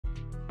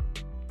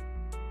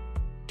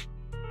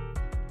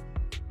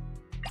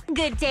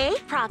Good day,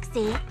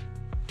 Proxy.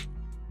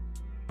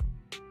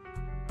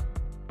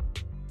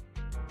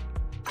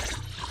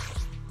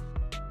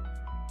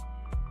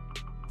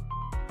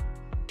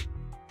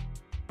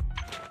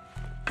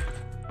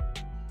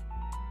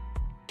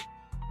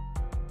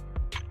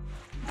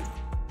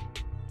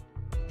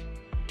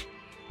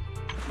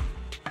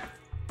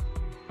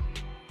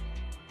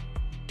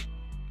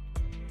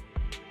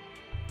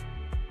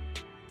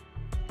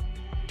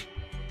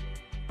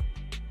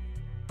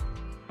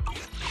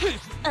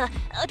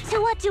 To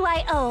what do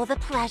I owe the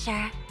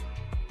pleasure?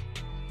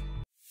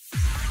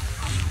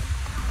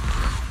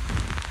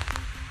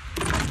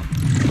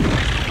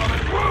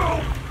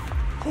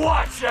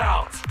 Watch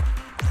out!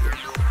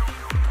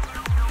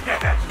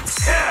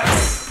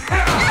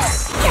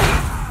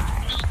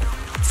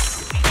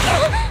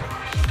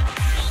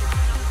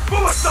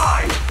 Move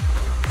aside!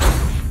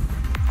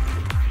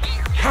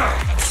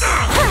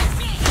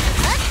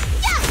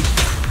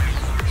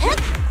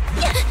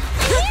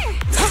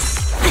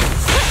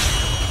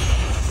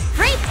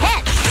 Great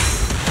hit!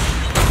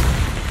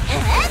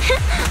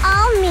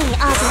 All me,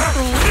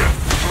 obviously.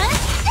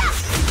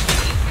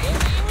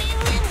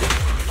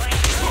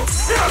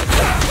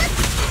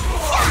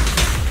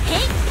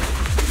 Hey!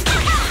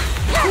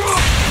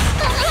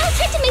 I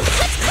tried to make the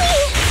cuts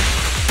clean!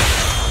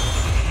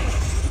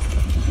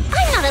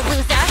 I'm not a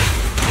loser!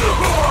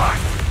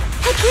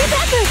 A clear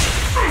package!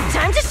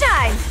 Time to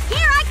shine!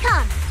 Here I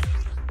come!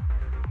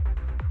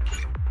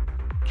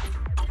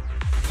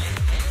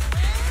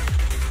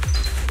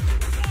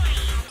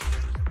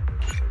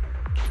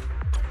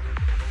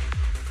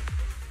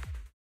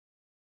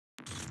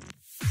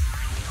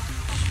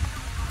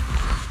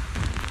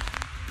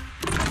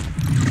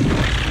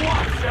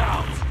 Watch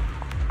out!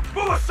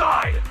 Move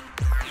aside!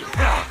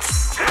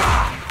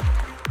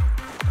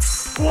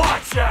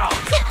 Watch out!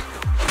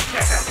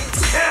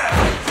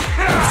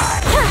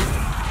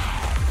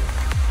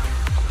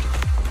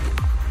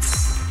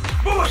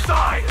 Move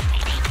aside!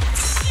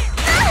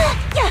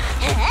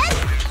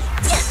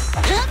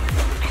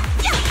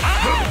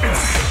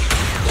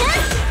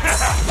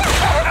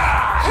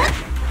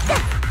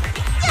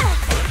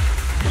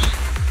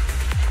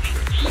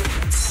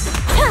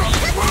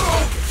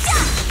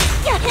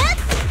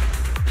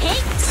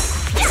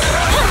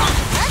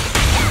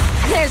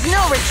 There's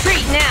no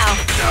retreat now.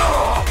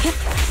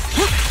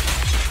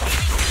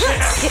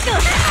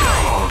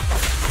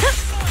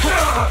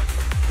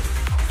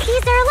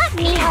 Caesar, let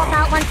me help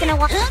out once in a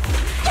while.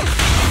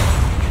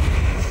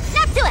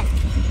 Snap to it!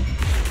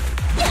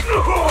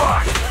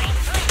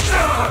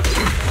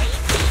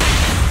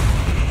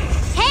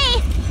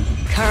 Hey!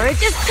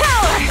 Courage is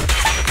power.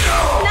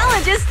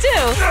 Knowledge is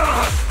too.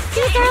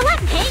 Caesar,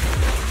 let me.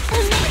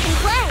 Amazing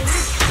play.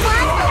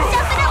 One will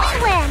definitely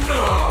win.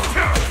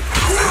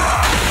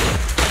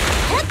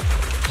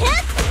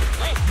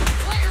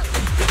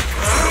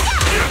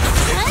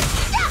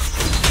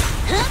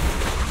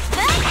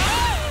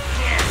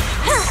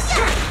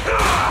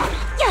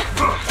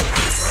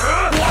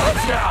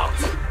 Watch out!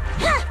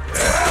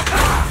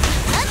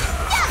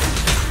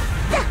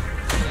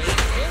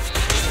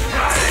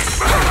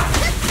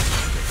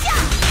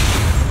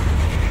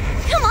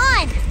 Come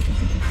on!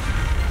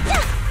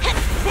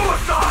 Move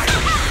aside!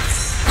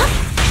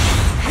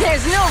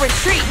 There's no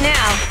retreat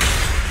now.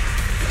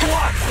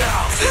 Watch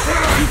out!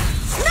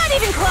 Not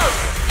even close.